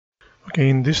Okay,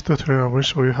 in this tutorial I will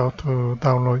show you how to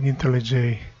download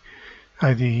IntelliJ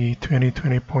IDE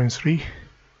 20.0.3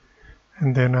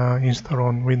 and then install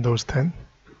on Windows 10.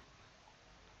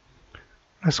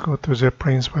 Let's go to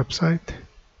JetBrains website,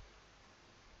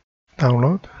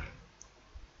 download.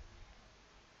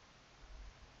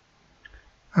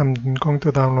 I'm going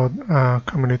to download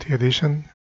Community Edition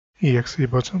EXE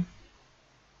version.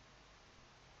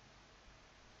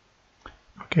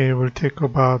 Okay, it will take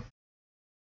about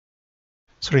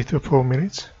 3 to 4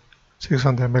 minutes,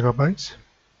 600 megabytes.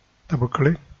 Double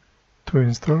click to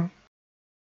install,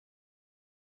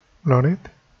 load it.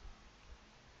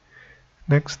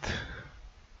 Next.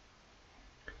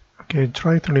 Okay,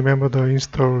 try to remember the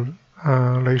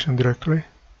installation directory.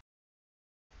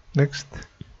 Next,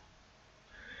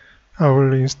 I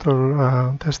will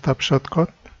install desktop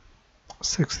shortcut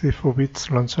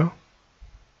 64-bit launcher.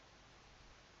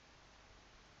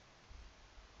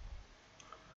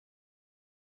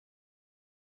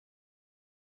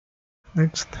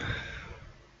 Next.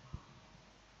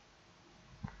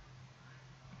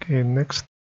 Okay, next.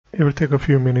 It will take a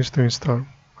few minutes to install.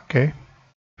 Okay,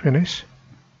 finish.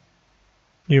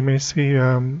 You may see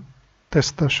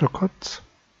desktop shortcuts.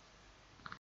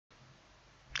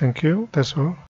 Thank you, that's all.